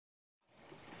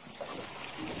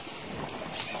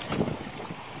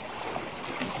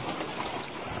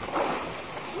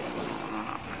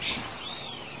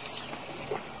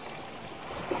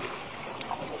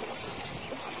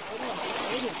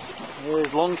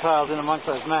tails in amongst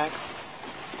those macks.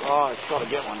 Oh, it's got to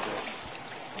get one too.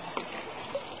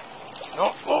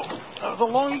 Oh, that was a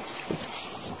longie.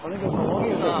 I think it's a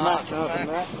longie. It's a mack. No, it's a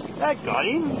mack. That got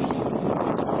him.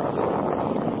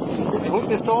 You see the hook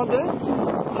this time, dude?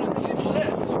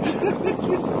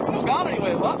 Not going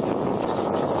anywhere, what?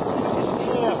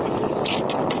 Yeah.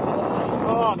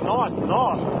 Oh, nice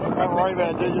knot. Don't worry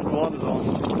about it, dude. Just wanders on.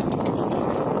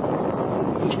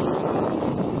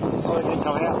 Oh, it didn't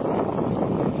come out.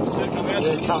 Did it come out?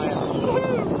 Yeah, it come out.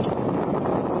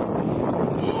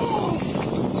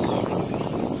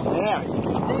 Now it's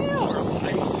good.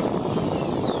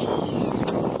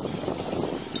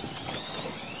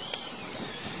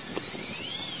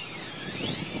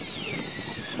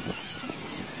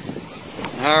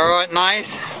 Alright,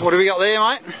 Nath. What do we got there,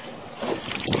 mate?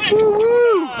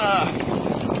 Woo-woo!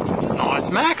 It's a nice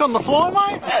mac on the fly,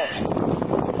 mate.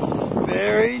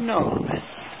 Very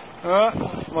nice. Alright,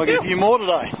 might get a few more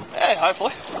today. Yeah,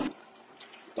 hopefully.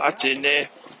 That's in there.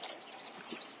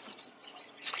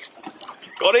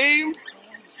 Got him.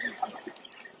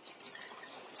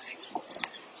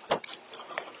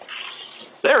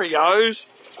 There he goes.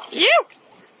 Yew!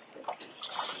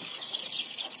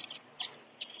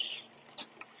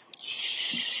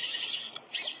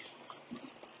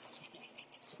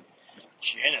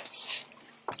 Janice.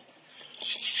 I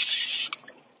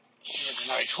didn't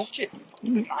know he's hooked you.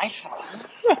 Nice.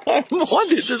 Mine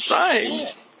did the same.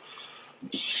 Yeah.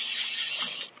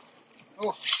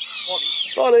 Oh, Spotty.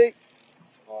 Spotty.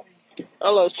 Spotty.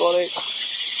 Hello, Spotty.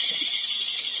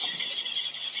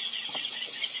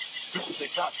 They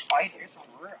start fighting here, it's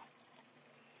unreal.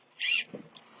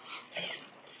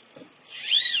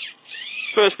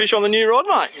 First fish on the new rod,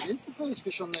 mate. It is the first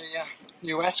fish on the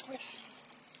new Asquith.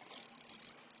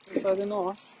 So they're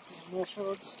nice. Nice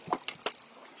rods.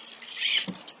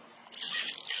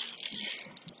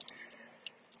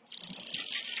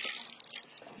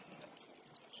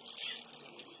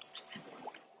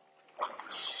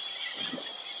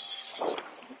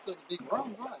 They're the big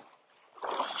runs, aren't they?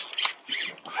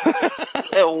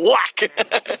 Whack!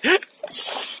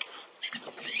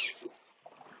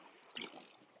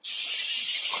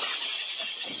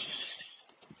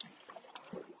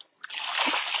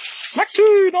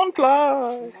 Mac-tune on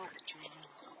fly!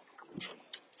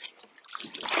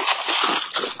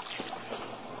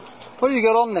 What have you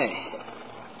got on there?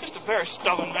 Just a very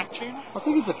stubborn Mac-tune. I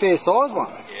think it's a fair size one.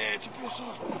 Yeah, it's a fair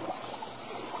size.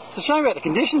 It's a shame about the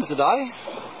conditions today.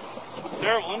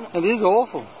 Terrible, isn't it? It is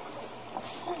awful.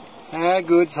 How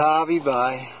good's Hervey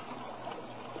Bay?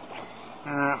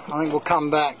 I think we'll come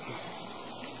back.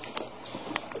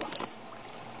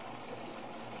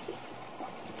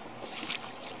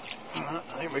 I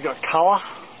think we got colour.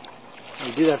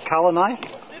 We did have colour, Nath.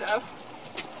 Did have.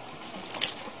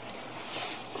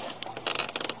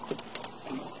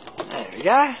 There we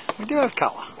go. We do have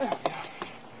colour. There we go.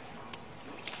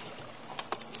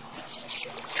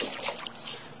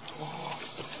 Oh,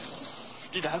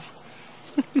 did have.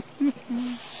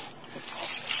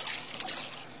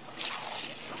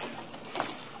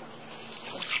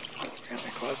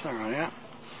 Closer, right out.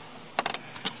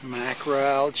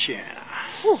 Mackerel tuna.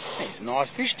 He's a nice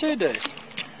fish too, dude.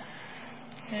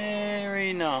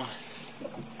 Very nice.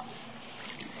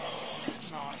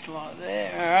 Nice light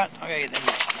there. Alright, I'll go get them.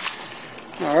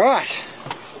 Alright.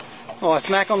 Nice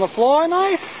mac on the fly,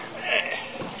 Nath.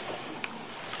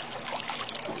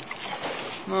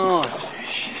 Nice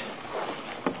fish.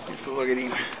 Let's look at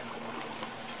him.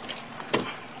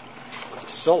 It's a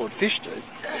solid fish, dude.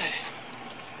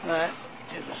 That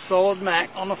is a solid mac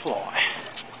on the fly.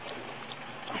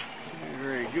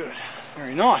 Very good.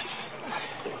 Very nice.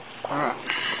 Alright.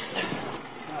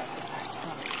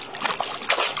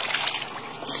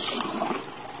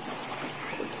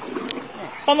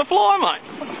 On the fly, mate.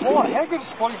 On the fly. How good is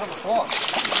Spotty's on the fly?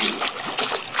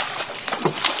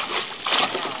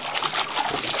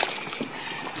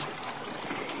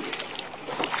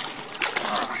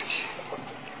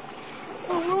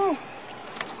 Alright.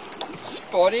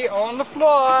 Spotty on the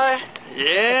fly.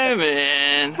 Yeah,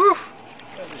 man. Whew.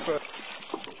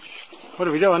 What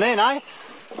are we doing there, Nath?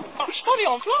 Oh, Spotty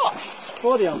on fly.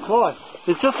 Spotty on fly.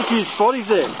 There's just a few spotties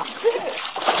there. Yeah.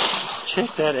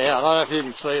 Check that out. I don't know if you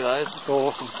can see those. It's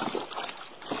awesome.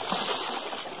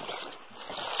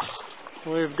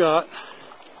 We've got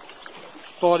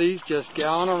spotties just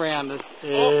going around us.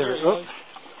 Oh,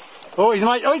 oh, he's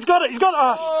mate. Oh, he's got it. He's got it.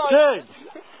 Oh,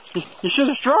 dude. You should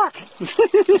have struck.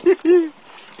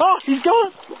 Oh, he's got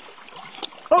it.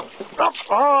 Oh,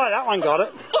 oh, that one got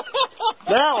it.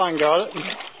 That one got it.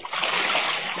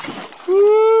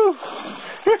 Woo!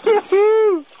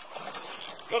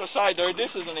 Gotta say, dude,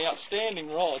 this is an outstanding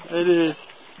rod. It is.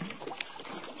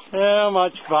 How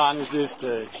much fun is this,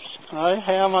 dude? Oh,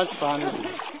 how much fun is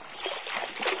this?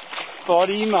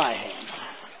 Spotty mayhem.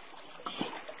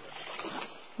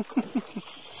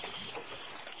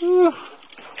 Woo.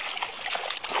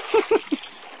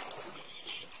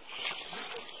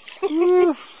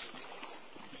 Woo.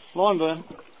 Line burn.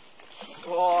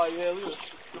 Oh, yeah, look at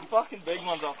some fucking big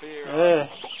ones up here. Right? Yeah,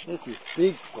 there's some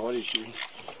big spotties here.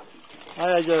 They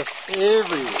are just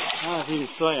everywhere. I don't know if you can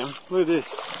see them. Look at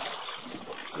this.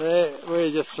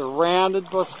 We're just surrounded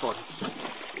by spotties.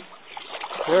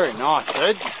 Very nice,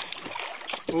 dude.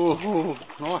 Ooh,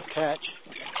 nice catch.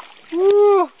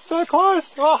 Ooh, so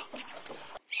close. Oh.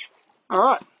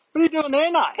 Alright, what are you doing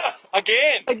there, Nate?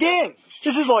 Again! This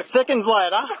is like seconds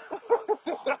later.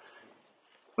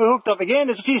 We're hooked up again.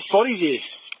 There's a few spotties here.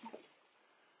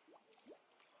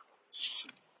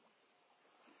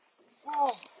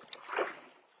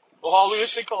 Oh, look at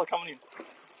this big fella coming in.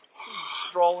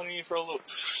 Strolling in here for a look.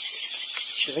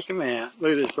 Check them out.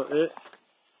 Look at this. Look there.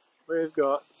 We've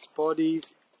got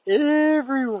spotties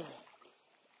everywhere.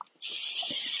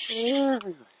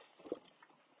 Everywhere.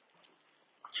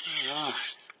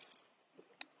 Alright.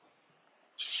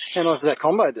 How nice is that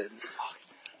combo, dude?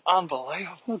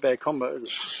 Unbelievable. Not a bad combo, is it?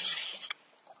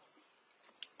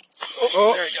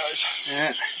 Oh, there he goes.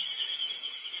 Yeah.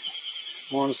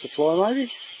 Minus the fly, maybe?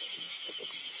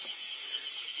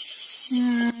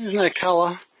 There's no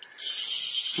colour.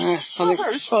 I think,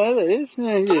 oh, there it is.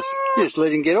 Yeah, you just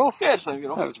let him get off. Yeah, just let him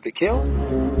get off. That was a bit careless.